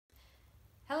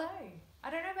I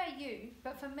don't know about you,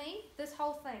 but for me, this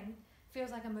whole thing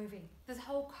feels like a movie. This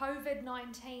whole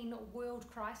COVID-19 world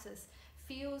crisis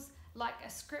feels like a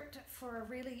script for a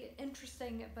really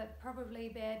interesting but probably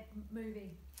bad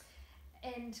movie.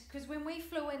 And because when we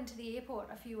flew into the airport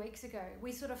a few weeks ago,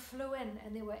 we sort of flew in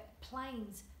and there were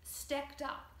planes stacked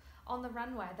up on the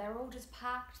runway. They were all just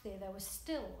parked there. They were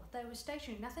still, they were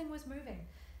stationary, nothing was moving.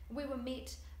 We were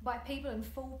met by people in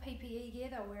full PPE gear.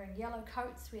 They were wearing yellow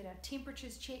coats. We had our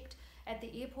temperatures checked at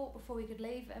the airport before we could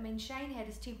leave. I mean, Shane had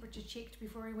his temperature checked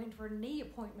before he went for a knee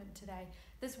appointment today.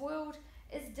 This world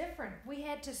is different. We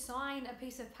had to sign a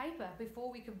piece of paper before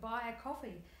we could buy a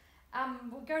coffee.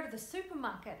 We'll go to the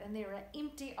supermarket and there are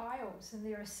empty aisles and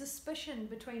there is suspicion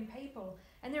between people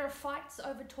and there are fights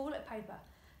over toilet paper.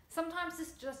 Sometimes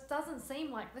this just doesn't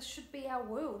seem like this should be our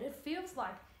world. It feels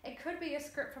like it could be a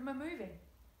script from a movie.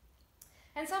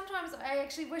 And sometimes I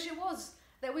actually wish it was,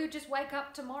 that we would just wake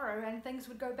up tomorrow and things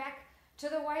would go back to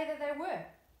the way that they were.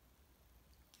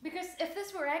 Because if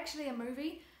this were actually a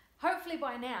movie, hopefully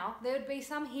by now there would be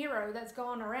some hero that's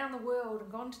gone around the world and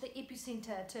gone to the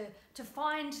epicenter to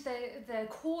find the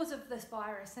cause of this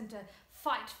virus and to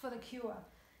fight for the cure.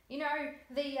 You know,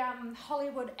 the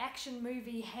Hollywood action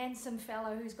movie handsome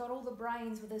fellow who's got all the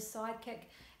brains with his sidekick,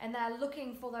 and they're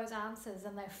looking for those answers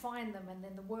and they find them and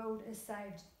then the world is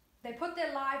saved. They put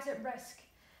their lives at risk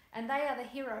and they are the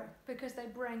hero because they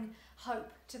bring hope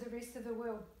to the rest of the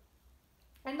world.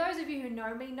 And those of you who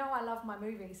know me know I love my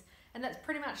movies, and that's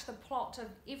pretty much the plot of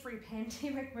every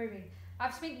pandemic movie.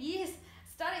 I've spent years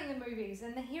studying the movies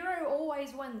and the hero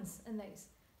always wins in these.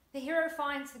 The hero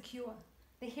finds the cure.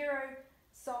 The hero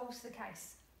solves the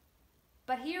case.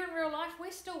 But here in real life,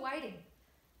 we're still waiting.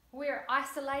 We're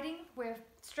isolating, we're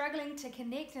struggling to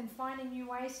connect and finding new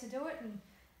ways to do it, and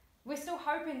we're still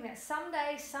hoping that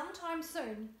someday, sometime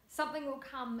soon, something will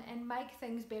come and make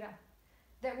things better,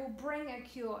 that will bring a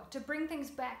cure, to bring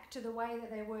things back to the way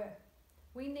that they were.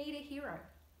 We need a hero.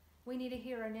 We need a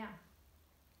hero now.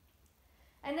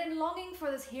 And then longing for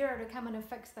this hero to come in and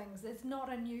fix things, it's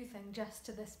not a new thing just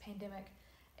to this pandemic.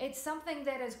 It's something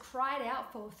that is cried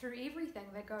out for through everything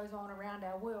that goes on around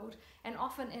our world and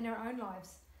often in our own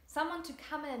lives. Someone to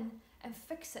come in and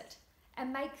fix it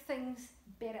and make things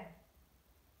better.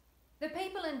 The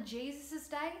people in Jesus'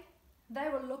 day, they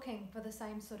were looking for the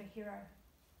same sort of hero.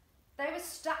 They were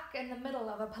stuck in the middle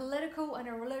of a political and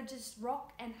a religious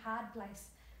rock and hard place.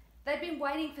 They'd been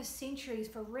waiting for centuries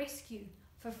for rescue,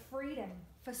 for freedom,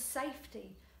 for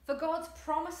safety, for God's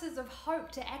promises of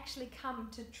hope to actually come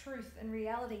to truth and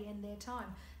reality in their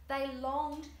time. They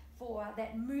longed for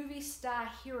that movie star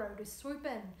hero to swoop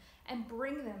in and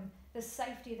bring them the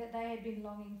safety that they had been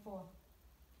longing for.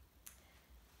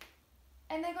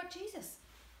 And they got Jesus.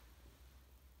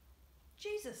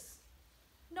 Jesus.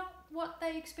 Not what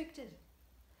they expected.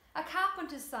 A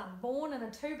carpenter's son, born in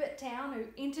a two-bit town, who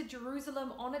entered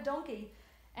Jerusalem on a donkey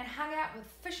and hung out with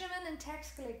fishermen and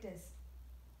tax collectors.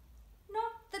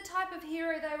 Not the type of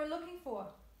hero they were looking for.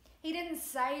 He didn't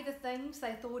say the things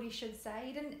they thought he should say.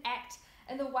 He didn't act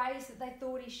in the ways that they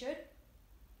thought he should.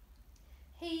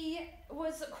 He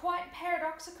was quite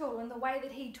paradoxical in the way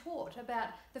that he taught about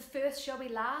the first shall be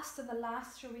last and the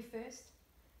last shall be first.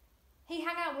 He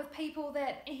hung out with people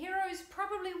that heroes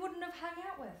probably wouldn't have hung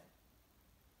out with.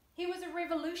 He was a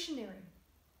revolutionary.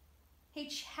 He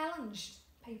challenged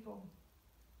people.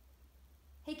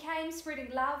 He came spreading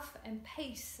love and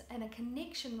peace and a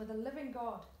connection with a living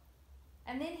God.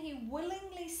 And then he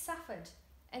willingly suffered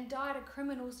and died a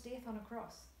criminal's death on a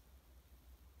cross.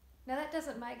 Now that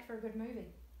doesn't make for a good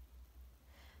movie.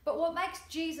 But what makes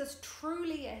Jesus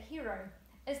truly a hero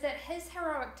is that his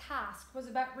heroic task was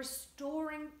about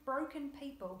restoring broken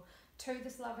people to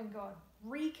this loving God,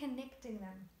 reconnecting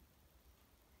them.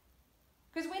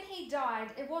 Because when he died,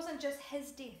 it wasn't just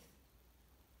his death.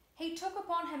 He took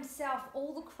upon himself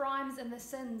all the crimes and the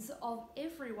sins of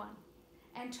everyone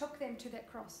and took them to that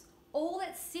cross. All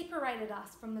that separated us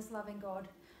from this loving God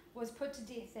was put to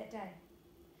death that day.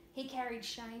 He carried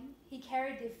shame, he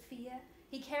carried their fear,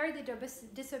 he carried their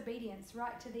disobedience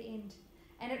right to the end,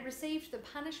 and it received the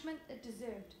punishment it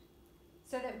deserved,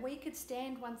 so that we could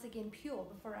stand once again pure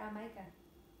before our Maker.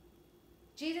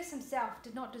 Jesus himself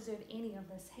did not deserve any of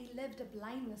this. He lived a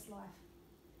blameless life,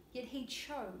 yet he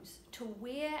chose to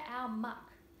wear our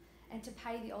muck and to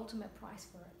pay the ultimate price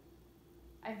for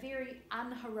it. A very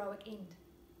unheroic end,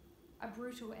 a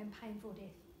brutal and painful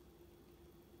death.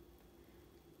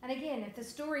 And again, if the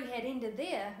story had ended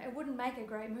there, it wouldn't make a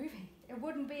great movie. It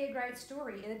wouldn't be a great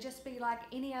story. It'd just be like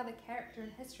any other character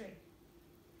in history.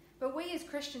 But we as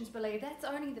Christians believe that's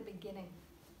only the beginning.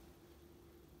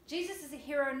 Jesus is a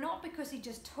hero not because he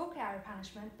just took our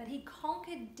punishment, but he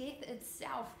conquered death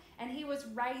itself, and he was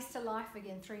raised to life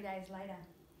again 3 days later.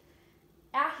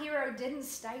 Our hero didn't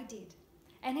stay dead,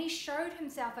 and he showed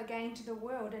himself again to the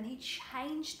world, and he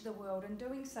changed the world in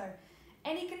doing so.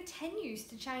 And he continues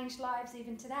to change lives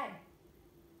even today.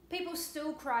 People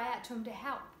still cry out to him to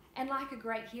help, and like a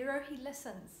great hero, he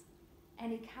listens,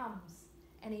 and he comes,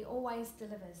 and he always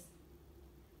delivers.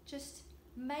 Just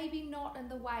maybe not in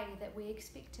the way that we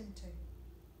expect him to.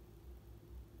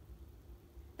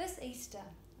 This Easter,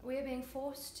 we are being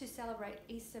forced to celebrate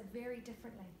Easter very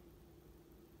differently.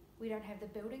 We don't have the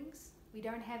buildings, we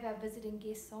don't have our visiting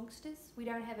guest songsters, we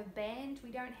don't have a band,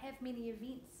 we don't have many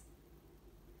events.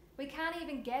 We can't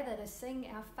even gather to sing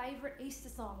our favourite Easter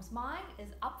songs. Mine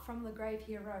is Up From the Grave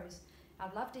Here Rose.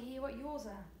 I'd love to hear what yours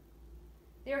are.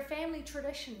 There are family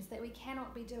traditions that we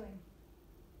cannot be doing.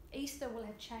 Easter will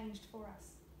have changed for us.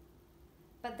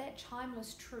 But that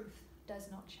timeless truth does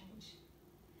not change.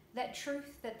 That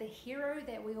truth that the hero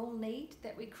that we all need,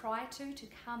 that we cry to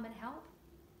come and help,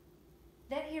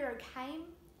 that hero came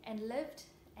and lived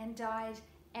and died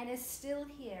and is still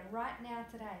here right now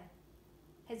today,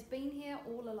 has been here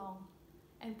all along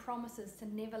and promises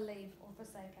to never leave or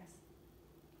forsake us.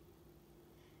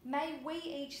 May we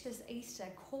each this Easter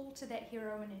call to that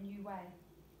hero in a new way.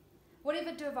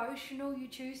 Whatever devotional you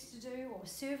choose to do, or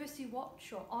service you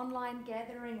watch, or online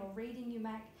gathering or reading you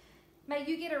make, may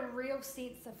you get a real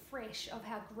sense afresh of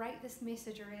how great this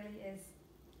message really is,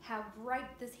 how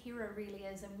great this hero really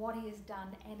is, and what he has done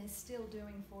and is still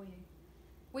doing for you.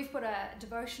 We've put a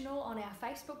devotional on our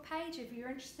Facebook page if you're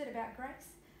interested about grace.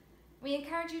 We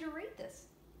encourage you to read this.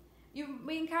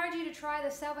 We encourage you to try the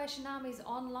Salvation Army's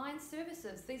online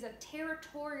services. These are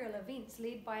territorial events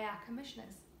led by our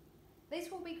commissioners. These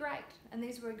will be great, and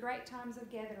these will be great times of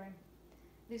gathering.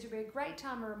 These will be a great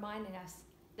time of reminding us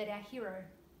that our hero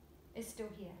is still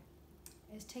here.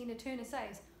 As Tina Turner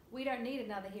says, we don't need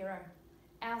another hero.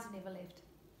 Ours never left.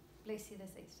 Bless you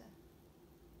this Easter.